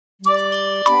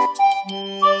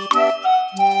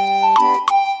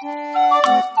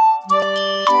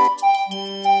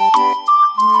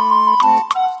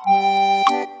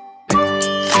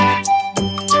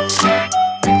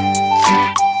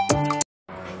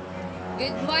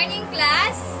Good morning,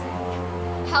 class!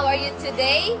 How are you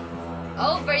today?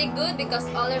 Oh, very good because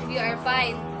all of you are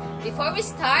fine. Before we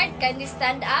start, kindly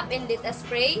stand up and let us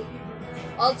pray.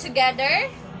 All together.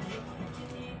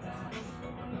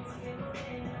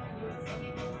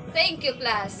 Thank you,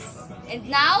 class. And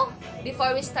now,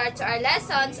 before we start our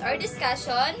lessons or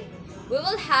discussion, we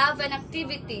will have an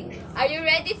activity. Are you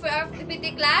ready for our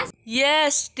activity, class?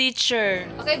 Yes, teacher.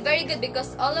 Okay, very good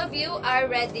because all of you are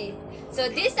ready. So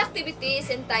this activity is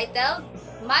entitled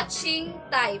Matching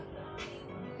Type.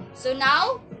 So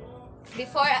now,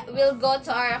 before we'll go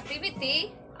to our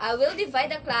activity, I will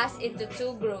divide the class into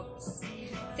two groups.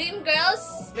 Team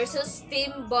girls versus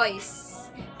team boys.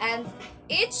 And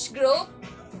each group,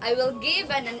 I will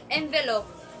give an envelope.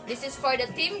 This is for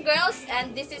the team girls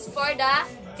and this is for the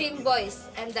team boys.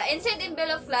 And the inside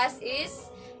envelope, class, is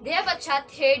they have a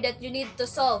chat here that you need to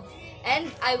solve.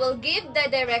 And I will give the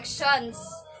directions.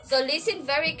 So listen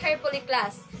very carefully,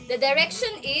 class. The direction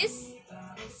is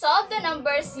solve the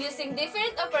numbers using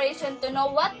different operation to know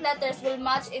what letters will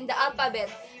match in the alphabet.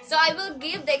 So I will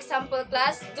give the example,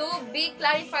 class, to be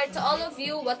clarified to all of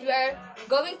you what we are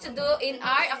going to do in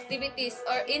our activities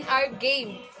or in our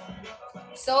game.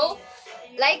 So,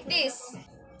 like this,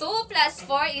 2 plus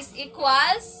 4 is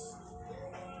equals,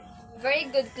 very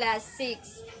good, class,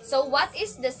 6. So what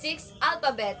is the 6th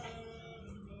alphabet?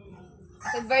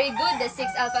 Okay, very good, the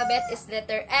 6th alphabet is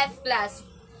letter F, class.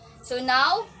 So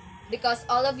now, because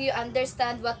all of you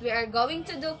understand what we are going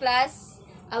to do, class,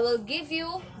 I will give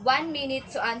you 1 minute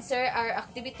to answer our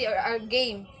activity or our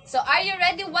game. So are you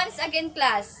ready once again,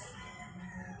 class?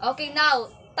 Okay, now,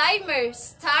 timer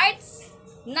starts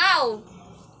now.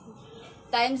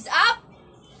 Time's up.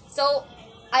 So,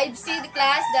 I see the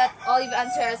class that all of your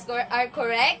answers are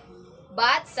correct.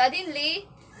 But suddenly,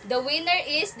 the winner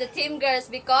is the team girls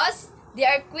because they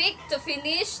are quick to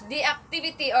finish the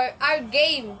activity or our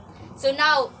game. So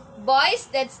now, boys,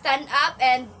 let's stand up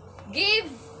and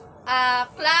give a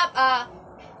clap,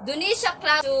 Dunisha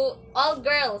clap to all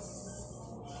girls.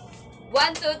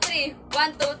 1, 2, 3.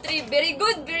 1, 2, 3. Very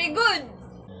good, very good.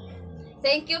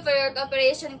 Thank you for your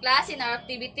cooperation, class, in our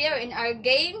activity or in our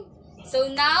game.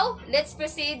 So now, let's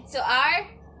proceed to our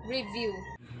review.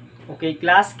 Okay,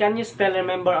 class, can you still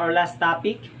remember our last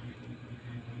topic?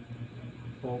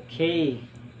 Okay.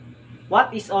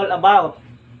 What is all about?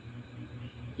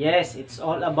 Yes, it's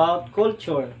all about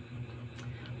culture.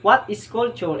 What is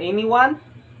culture? Anyone?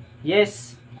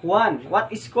 Yes, Juan.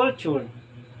 What is culture?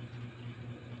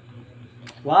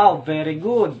 Wow, very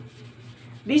good.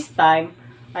 This time,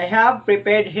 I have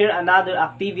prepared here another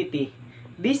activity.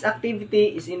 This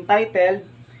activity is entitled,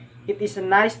 It is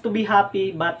nice to be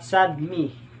happy but sad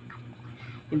me.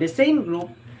 In the same group,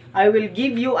 I will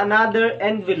give you another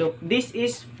envelope. This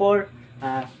is for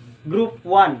group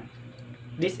 1.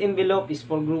 This envelope is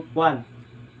for group 1.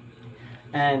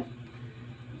 And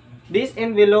this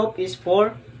envelope is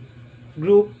for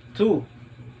group 2.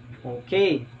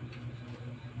 Okay.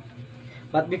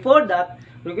 But before that,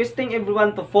 requesting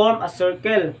everyone to form a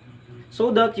circle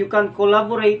so that you can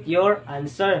collaborate your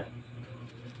answer.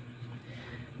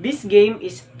 This game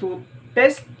is to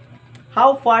test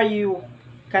how far you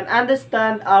can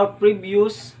understand our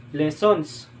previous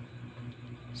lessons.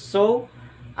 So,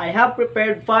 I have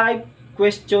prepared 5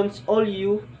 questions. All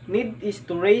you need is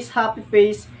to raise happy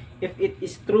face if it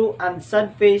is true and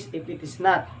sad face if it is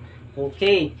not.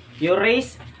 Okay, you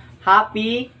raise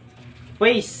happy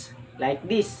face like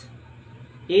this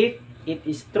if it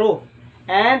is true,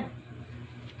 and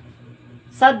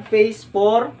sad face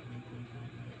for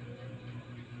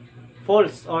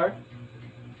false or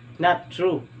not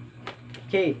true.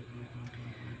 Okay,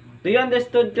 do you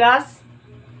understood, class?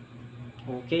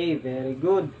 Okay, very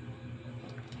good.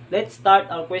 Let's start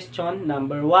our question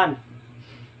number 1.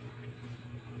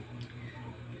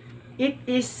 It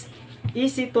is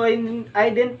easy to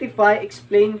identify,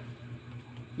 explain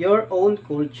your own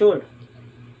culture.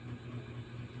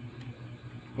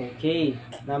 Okay,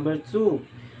 number 2.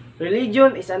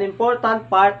 Religion is an important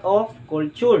part of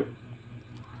culture.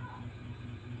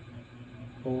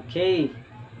 Okay,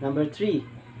 number 3.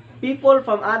 People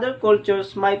from other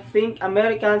cultures might think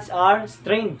Americans are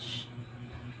strange.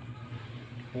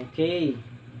 Okay.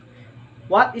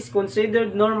 What is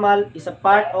considered normal is a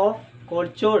part of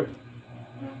culture.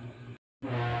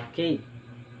 Okay.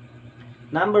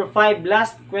 Number 5,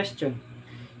 last question.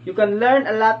 You can learn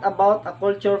a lot about a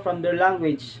culture from their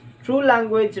language. True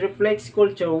language reflects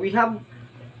culture. We have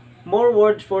more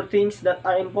words for things that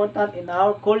are important in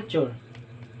our culture.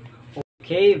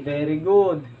 Okay, very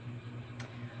good.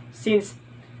 Since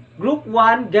group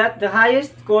 1 got the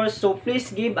highest score, so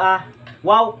please give a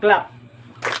wow clap.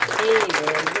 Okay,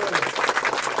 very good.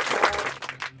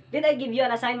 Did I give you an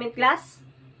assignment, class?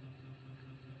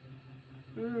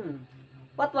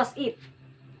 What was it?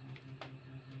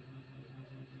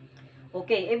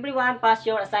 Okay, everyone pass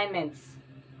your assignments.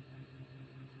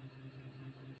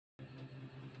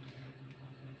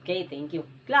 Okay, thank you.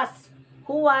 Class,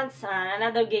 who wants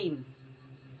another game?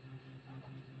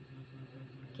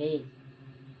 Okay.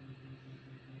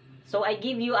 So I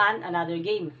give you another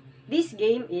game. This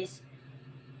game is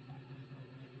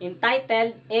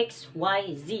entitled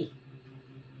XYZ.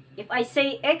 If I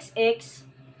say XX,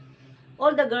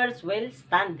 all the girls will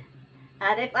stand.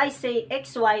 And if I say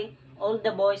XY, all the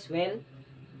boys will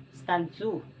stand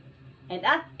too. And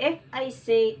if I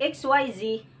say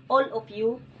XYZ, all of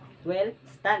you will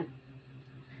stand.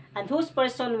 And whose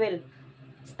person will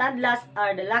stand last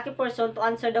are the lucky person to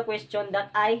answer the question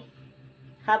that I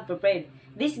have prepared.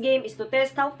 This game is to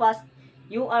test how fast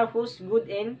you are who's good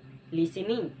in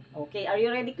listening. Okay, are you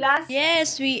ready, class?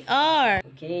 Yes, we are.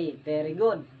 Okay, very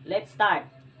good. Let's start.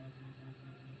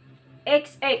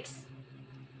 XX.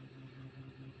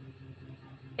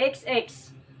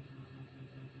 XX.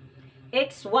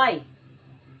 XY.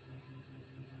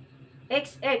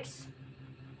 XX.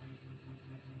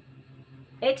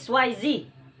 XYZ.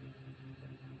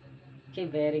 Okay,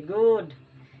 very good.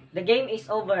 The game is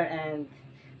over and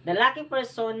the lucky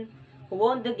person who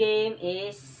won the game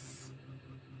is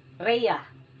Rhea.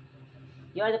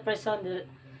 You are the person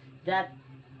that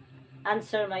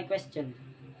answer my question.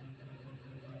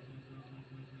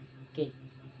 Okay.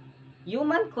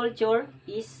 Human culture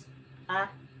is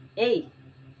A.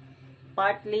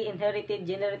 Partly inherited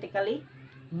genetically.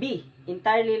 B.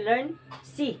 Entirely learned.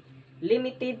 C.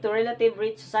 Limited to relative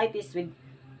rich societies with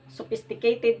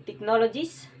sophisticated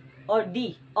technologies. Or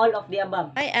D. All of the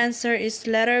above. My answer is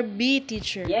letter B,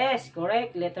 teacher. Yes,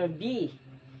 correct. Letter B.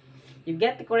 You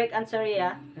get the correct answer,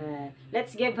 Rhea.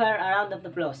 Let's give her a round of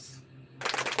applause.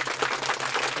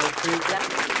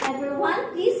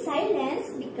 Everyone, please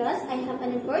silence because I have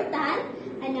an important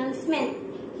announcement.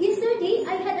 Yesterday,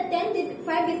 I had attended a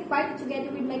private party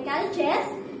together with my colleges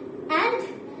and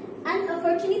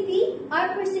unfortunately,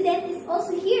 our president is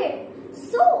also here.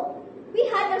 So, we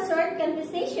had a short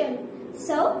conversation.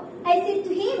 So, I said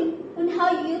to him on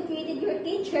how you treated your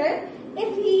teacher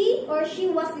if he or she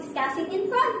was discussing in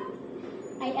front.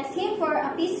 I asked him for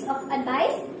a piece of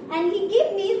advice and he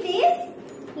gave me this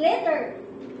letter.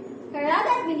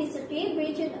 Carada Administrative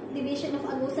Division of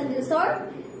Agusan del Sur,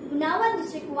 Bunawan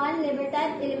District 1,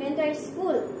 Libertad Elementary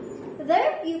School.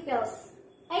 Their pupils.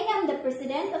 I am the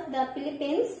President of the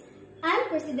Philippines and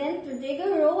President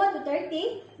Rodrigo Roa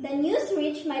Duterte. The news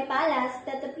reached my palace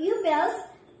that the pupils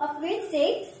of grade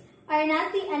 6 are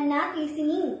naughty and not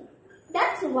listening.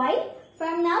 That's why,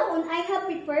 from now on, I have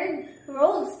prepared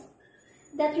rules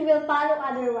that you will follow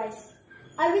otherwise.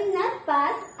 I will not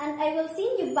pass and I will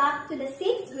send you back to the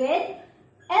 6th grade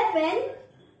even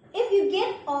if you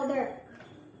get older.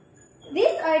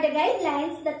 These are the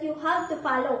guidelines that you have to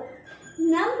follow.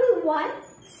 Number 1,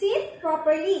 sit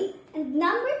properly. And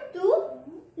number 2,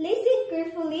 listen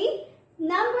carefully.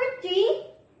 Number 3,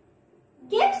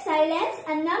 keep silence.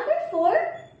 And number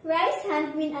 4, raise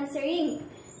hand when answering.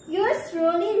 Yours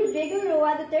truly, Rodrigo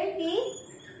Roa Duterte,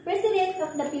 President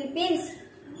of the Philippines.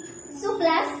 So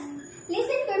class,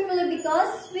 listen carefully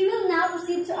because we will now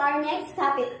proceed to our next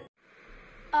topic.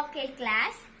 Okay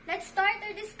class, let's start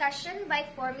our discussion by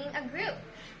forming a group.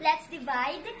 Let's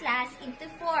divide the class into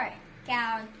 4.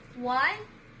 Count 1,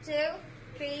 2,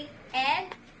 3,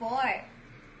 and 4.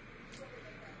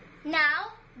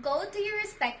 Now, go to your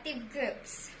respective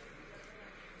groups.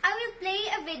 I will play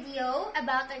a video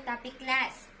about our topic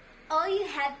class. All you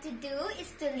have to do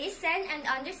is to listen and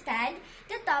understand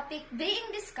the topic being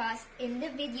discussed in the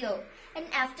video. And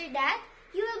after that,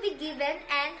 you will be given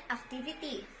an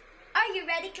activity. Are you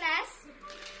ready, class?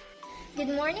 Good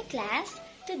morning, class.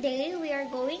 Today, we are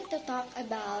going to talk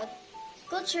about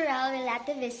cultural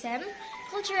relativism,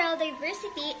 cultural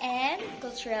diversity, and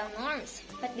cultural norms.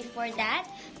 But before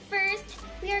that, first,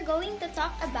 we are going to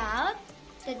talk about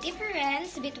the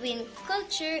difference between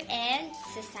culture and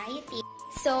society.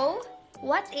 So,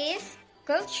 what is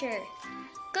culture?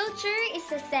 Culture is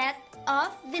a set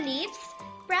of beliefs,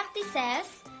 practices,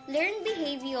 learned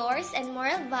behaviors, and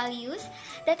moral values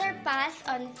that are passed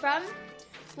on from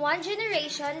one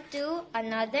generation to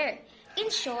another. In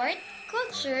short,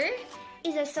 culture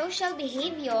is a social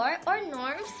behavior or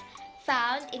norms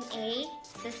found in a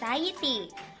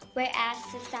society, whereas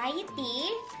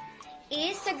society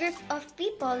is a group of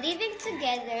people living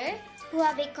together who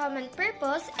have a common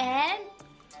purpose and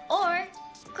or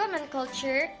common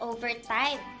culture over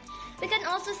time. We can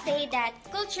also say that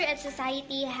culture and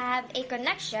society have a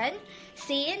connection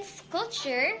since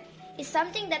culture is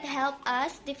something that helps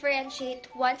us differentiate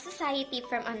one society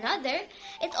from another.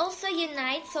 It also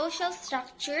unites social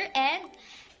structure, and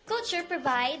culture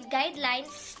provides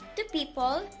guidelines to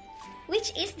people,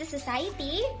 which is the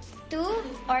society, to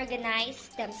organize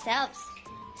themselves.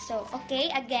 So,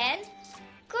 okay, again,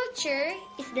 culture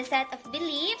is the set of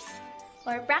beliefs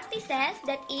or practices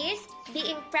that is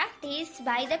being practiced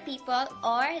by the people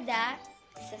or the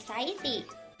society.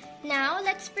 Now,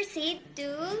 let's proceed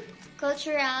to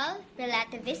cultural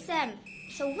relativism.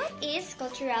 So, what is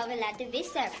cultural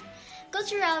relativism?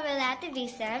 Cultural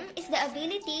relativism is the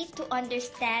ability to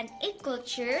understand a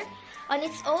culture on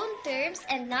its own terms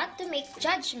and not to make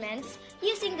judgments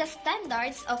using the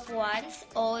standards of one's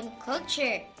own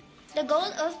culture. The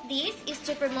goal of this is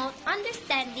to promote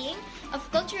understanding of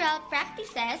cultural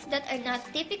practices that are not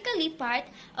typically part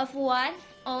of one's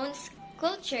own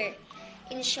culture.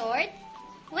 In short,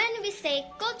 when we say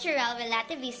cultural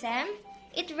relativism,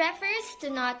 it refers to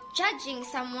not judging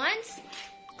someone's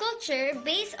culture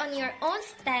based on your own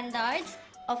standards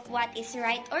of what is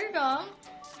right or wrong,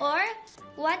 or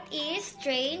what is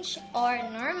strange or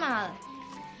normal.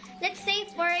 Let's say,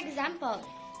 for example,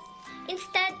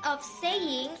 instead of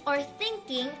saying or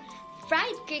thinking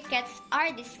fried crickets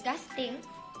are disgusting,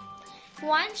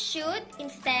 one should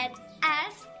instead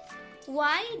ask,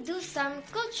 why do some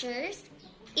cultures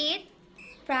eat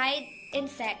fried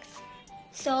insects?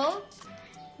 So,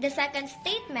 the second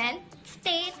statement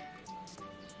state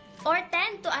or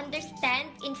tend to understand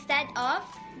instead of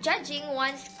judging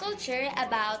one's culture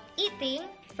about eating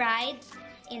fried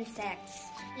insects.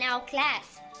 Now,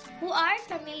 class, who are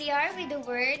familiar with the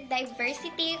word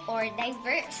diversity or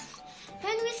diverse?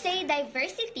 When we say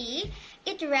diversity,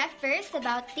 it refers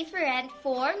about different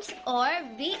forms or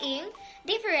being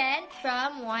different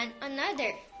from one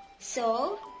another.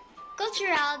 So,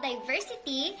 cultural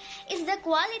diversity is the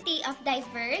quality of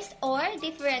diverse or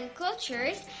different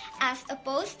cultures as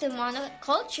opposed to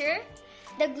monoculture,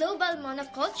 the global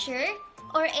monoculture,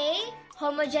 or a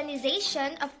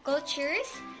homogenization of cultures,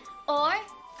 or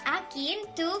akin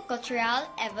to cultural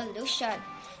evolution.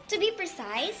 To be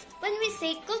precise, when we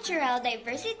say cultural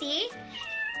diversity,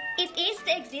 it is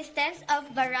the existence of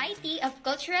variety of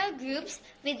cultural groups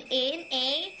within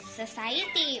a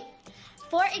society.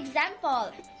 For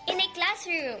example, in a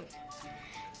classroom,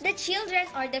 the children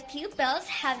or the pupils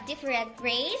have different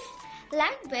race,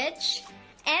 language,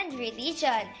 and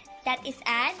religion. That is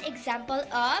an example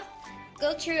of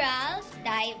cultural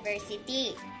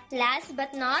diversity. Last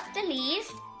but not the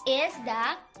least is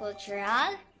the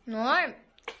cultural norm.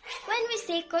 When we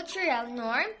say cultural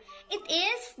norm, it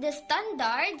is the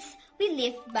standards we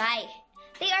live by.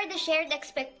 They are the shared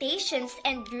expectations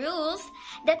and rules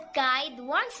that guide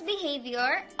one's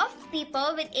behavior of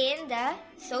people within the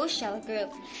social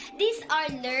group. These are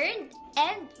learned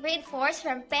and reinforced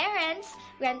from parents,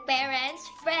 grandparents,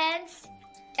 friends,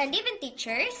 and even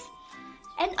teachers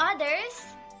and others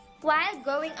while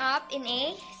growing up in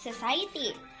a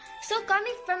society. So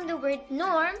coming from the word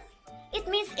norm, it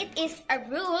means it is a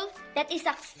rule that is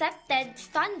accepted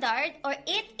standard, or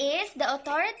it is the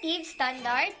authoritative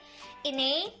standard in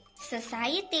a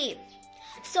society.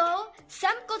 So,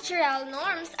 some cultural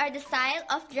norms are the style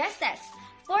of dresses.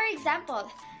 For example,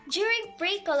 during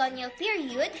pre-colonial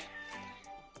period,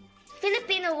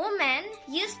 Filipino women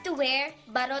used to wear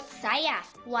barot saya,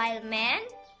 while men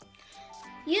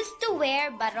used to wear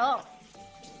barong.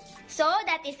 So,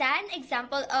 that is an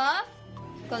example of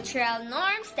cultural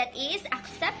norms that is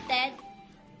accepted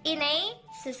in a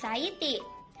society.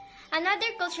 Another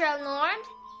cultural norm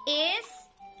is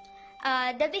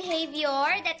the behavior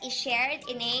that is shared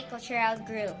in a cultural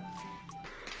group.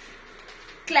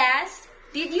 Class,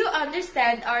 did you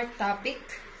understand our topic?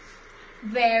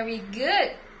 Very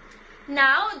good.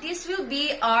 Now, this will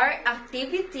be our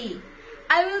activity.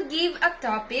 I will give a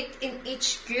topic in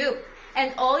each group,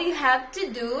 and all you have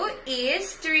to do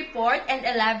is to report and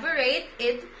elaborate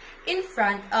it in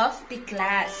front of the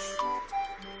class.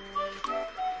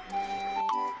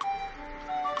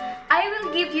 I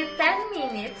will give you 10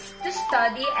 minutes to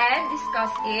study and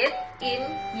discuss it in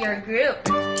your group.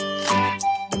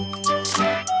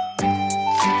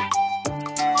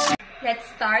 Let's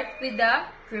start with the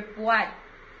group 1.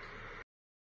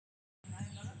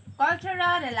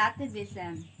 Cultural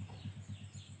relativism.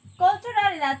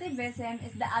 Cultural relativism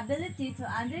is the ability to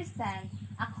understand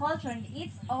a culture in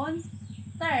its own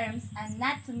terms and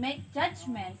not to make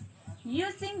judgments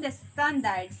using the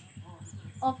standards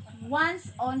of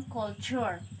one's own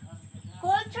culture.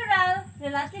 Cultural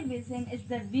relativism is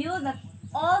the view that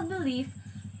all beliefs,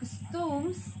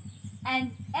 customs,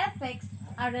 and ethics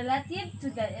are relative to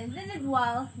the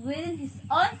individual within his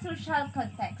own social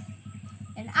context.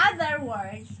 In other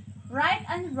words, right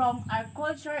and wrong are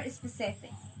culture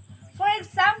specific. For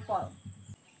example,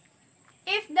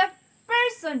 if the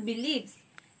person believes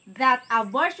that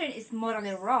abortion is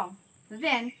morally wrong,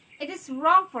 then it is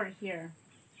wrong for her.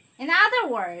 In other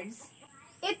words,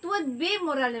 it would be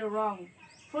morally wrong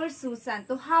for Susan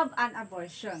to have an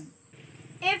abortion.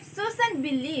 If Susan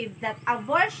believed that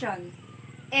abortion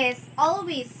is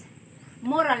always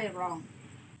morally wrong,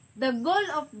 the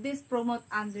goal of this promote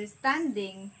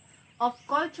understanding of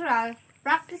cultural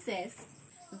practices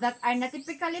that are not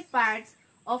typically parts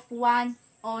of one's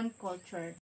own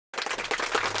culture.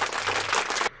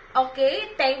 Okay,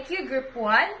 thank you, Group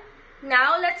 1.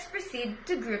 Now let's proceed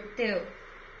to Group 2.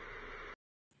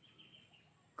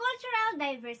 Cultural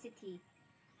diversity.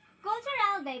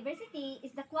 Cultural diversity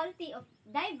is the quality of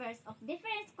diverse of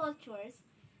different cultures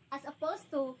as opposed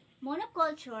to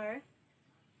monoculture,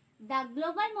 the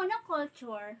global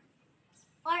monoculture,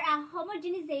 or a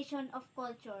homogenization of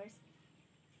cultures,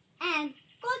 and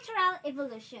cultural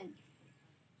evolution.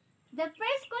 The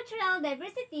first cultural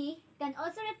diversity can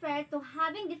also refer to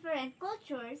having different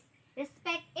cultures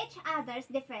respect each other's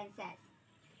differences.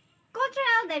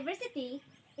 Cultural diversity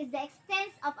is the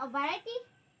extent of a variety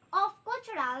of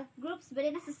cultural groups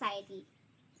within a society.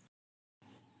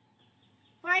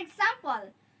 For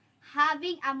example,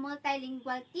 having a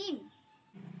multilingual team,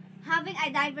 having a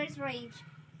diverse range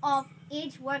of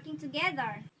age working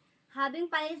together, having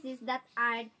policies that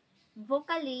are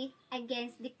vocally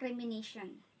against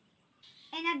discrimination.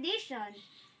 In addition,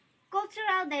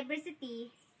 cultural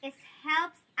diversity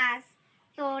helps us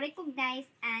to recognize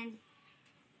and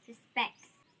respect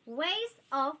ways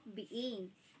of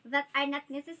being that are not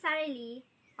necessarily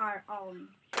our own.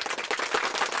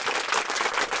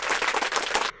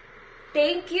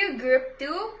 Thank you, Group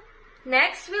 2.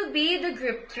 Next will be the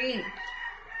Group 3.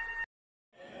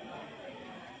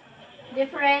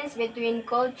 Difference between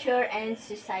culture and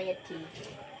society.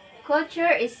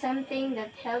 Culture is something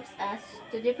that helps us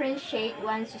to differentiate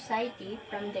one society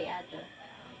from the other.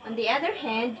 On the other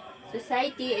hand,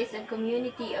 society is a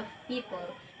community of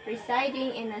people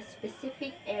residing in a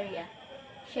specific area,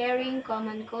 sharing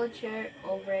common culture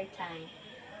over time.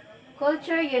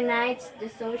 Culture unites the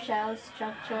social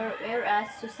structure whereas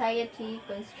society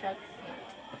constructs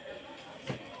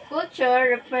it.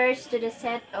 Culture refers to the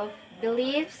set of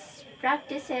beliefs,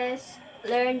 practices,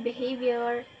 learned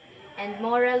behavior, and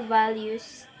moral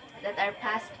values that are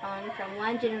passed on from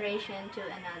one generation to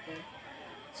another.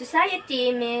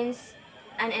 Society means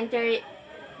an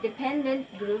interdependent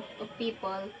group of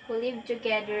people who live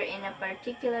together in a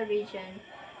particular region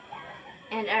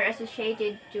and are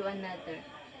associated to another.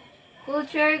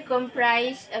 Culture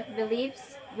comprises of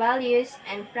beliefs, values,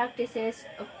 and practices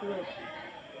of group.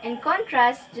 In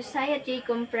contrast, society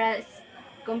comprises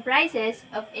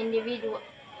of individuals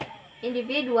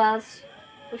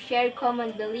who share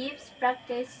common beliefs,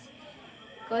 practice,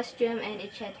 costume, and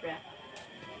etc.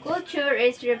 Culture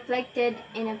is reflected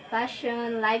in a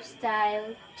fashion,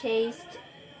 lifestyle, taste,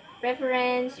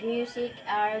 preference, music,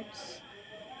 arts,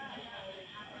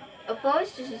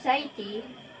 opposed to society,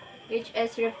 which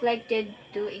is reflected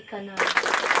to economics.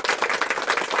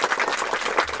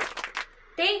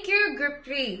 Thank you, Group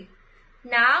 3.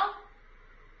 Now,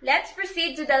 let's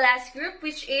proceed to the last group,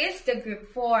 which is the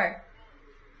Group 4.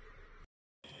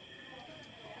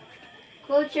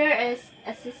 Culture is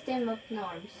a system of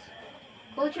norms.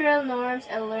 Cultural norms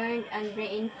are learned and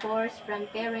reinforced from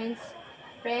parents,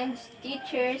 friends,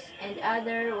 teachers, and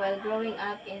others while growing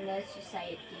up in the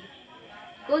society.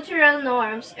 Cultural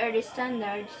norms are the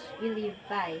standards we live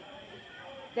by.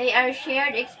 They are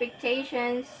shared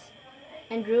expectations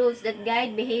and rules that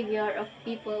guide behavior of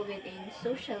people within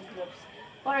social groups.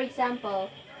 For example,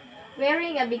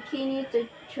 wearing a bikini to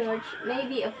church may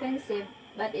be offensive,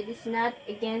 but it is not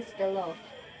against the law.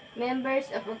 Members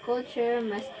of a culture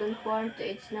must conform to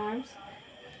its norms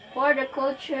for the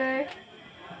culture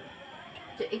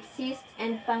to exist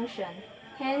and function.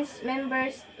 Hence,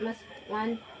 members must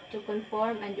want to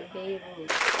conform and obey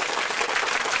rules.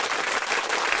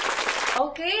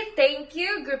 Okay, thank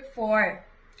you, Group 4.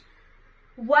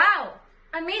 Wow!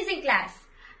 Amazing class!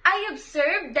 I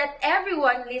observed that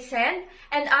everyone listened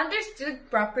and understood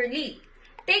properly.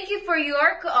 Thank you for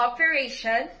your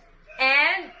cooperation,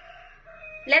 and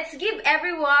let's give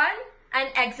everyone an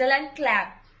excellent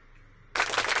clap.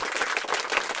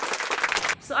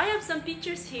 So I have some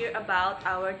pictures here about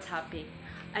our topic.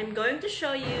 I'm going to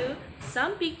show you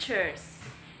some pictures.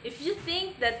 If you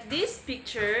think that this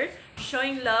picture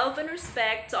showing love and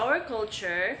respect to our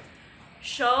culture,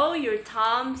 show your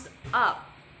thumbs up.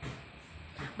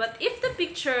 But if the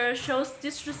picture shows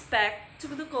disrespect to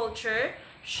the culture,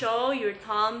 show your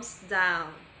thumbs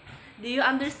down. Do you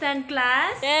understand,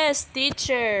 class? Yes,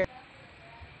 teacher.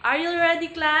 Are you ready,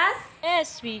 class?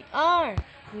 Yes, we are.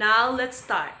 Now let's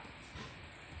start.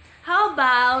 How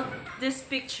about this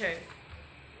picture?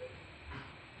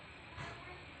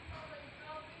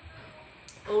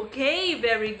 Okay,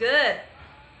 very good.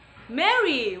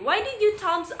 Mary, why did you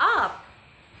thumbs up?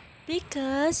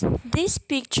 Because this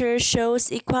picture shows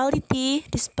equality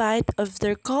despite of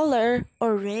their color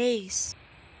or race.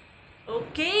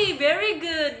 Okay, very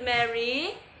good,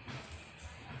 Mary.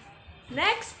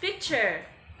 Next picture.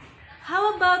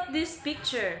 How about this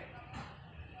picture?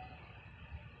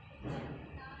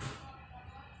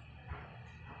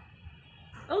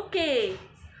 Okay.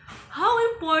 How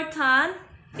important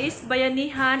is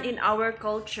bayanihan in our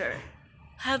culture?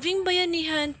 Having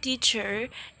bayanihan, teacher,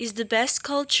 is the best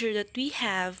culture that we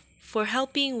have for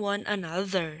helping one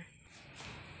another.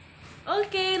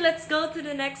 Okay, let's go to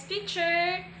the next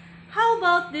picture. How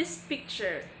about this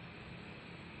picture?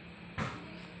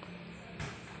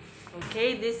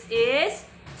 Okay, this is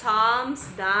thumbs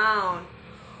down.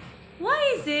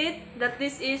 Why is it that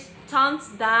this is thumbs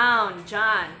down,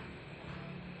 John?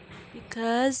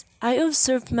 Because I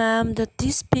observed, ma'am, that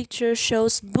this picture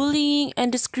shows bullying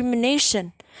and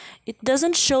discrimination. It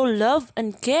doesn't show love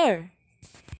and care.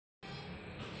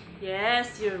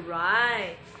 Yes, you're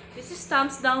right. This is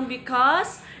thumbs down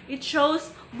because it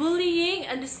shows bullying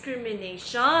and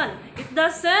discrimination. It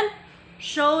doesn't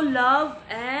show love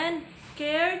and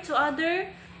care to other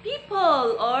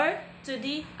people or to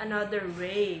the another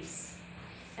race.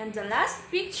 And the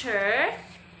last picture,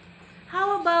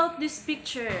 how about this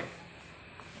picture?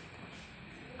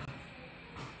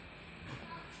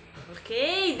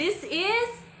 Okay, this is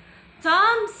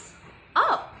thumbs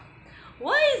up.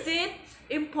 Why is it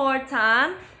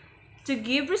important to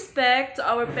give respect to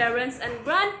our parents and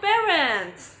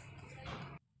grandparents?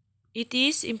 It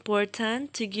is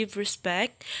important to give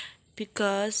respect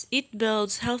because it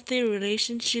builds healthy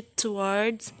relationship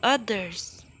towards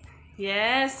others.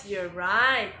 Yes, you're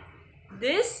right.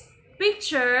 This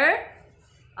picture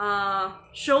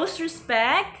shows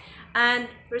respect, and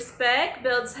respect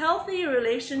builds healthy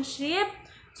relationship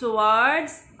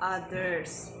towards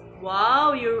others.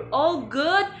 Wow, you're all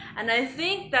good, and I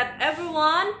think that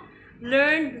everyone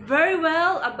learned very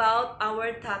well about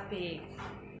our topic.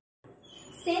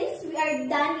 Since we are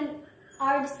done in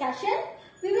our discussion,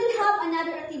 we will have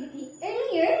another activity.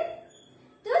 Earlier,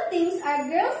 two teams are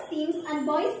girls' teams and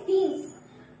boys' teams.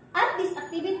 At this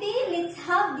activity, let's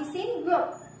have the same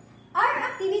group. Our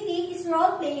activity is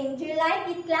role-playing. Do you like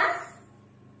it, class?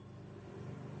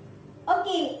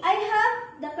 Okay, I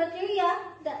have the criteria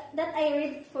that I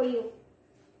read for you.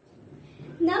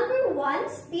 Number 1,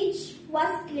 speech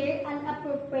was clear and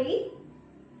appropriate.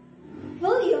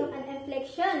 Volume and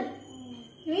inflection.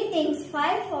 Ratings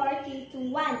 5, 4, 3, 2,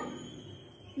 1.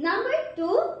 Number 2,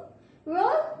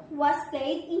 role was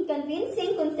played in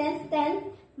convincing,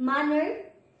 consistent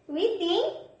manner.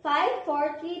 Rating 5,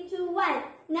 4, 3, 2, 1.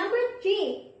 Number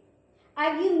 3,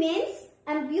 arguments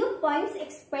and viewpoints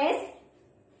expressed.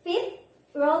 Fifth,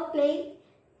 role play.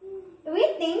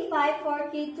 Rating 5,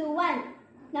 4, 3, 2, 1.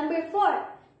 Number 4,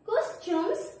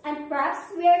 costumes and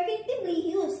props were effectively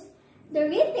used. The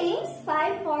ratings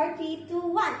 5, 4, 3, 2,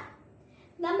 1.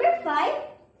 Number 5,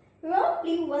 role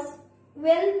play was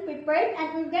well prepared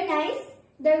and organized.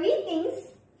 The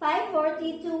ratings 5, 4,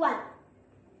 3, 2, 1.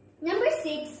 Number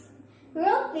 6,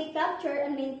 role play captured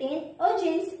and maintained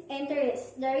audience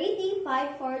interest. The rating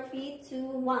 5, 4, 3, 2,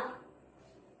 1.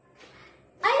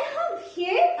 I have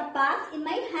here a box in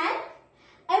my hand.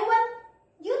 I want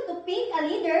you to pick a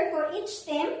leader for each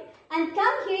team and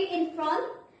come here in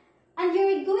front, and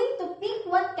you're going to pick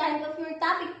what kind of your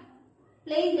topic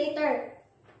play later.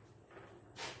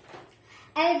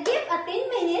 I'll give a 10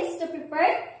 minutes to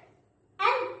prepare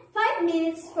and 5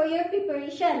 minutes for your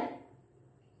preparation.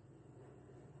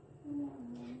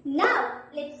 Now,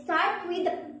 let's start with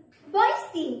the boys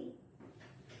team.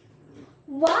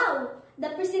 Wow! The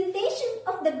presentation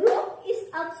of the group is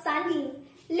outstanding.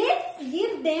 Let's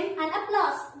give them an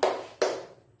applause.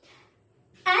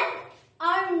 And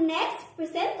our next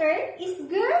presenter is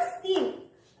girls team.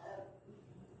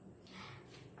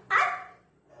 And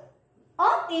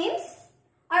all teams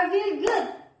are very good,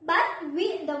 but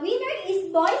the winner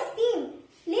is boys team.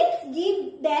 Let's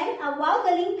give them a wow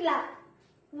galing clap.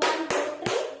 1, 2,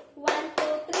 3. 1, 2,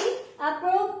 3.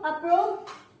 Approve, approve.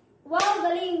 Wow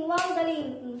galing, wow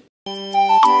galing.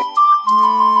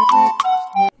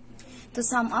 To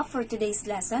sum up for today's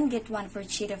lesson, get one for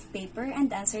sheet of paper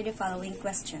and answer the following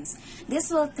questions.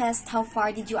 This will test how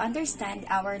far did you understand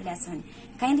our lesson.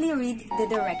 Kindly read the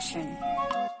direction.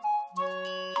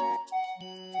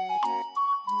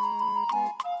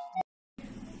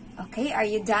 Okay, are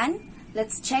you done?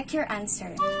 Let's check your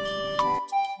answer.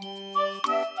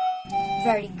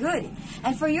 Very good.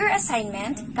 And for your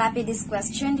assignment, copy this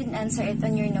question and answer it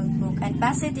on your notebook and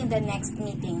pass it in the next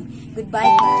meeting. Goodbye,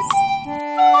 class.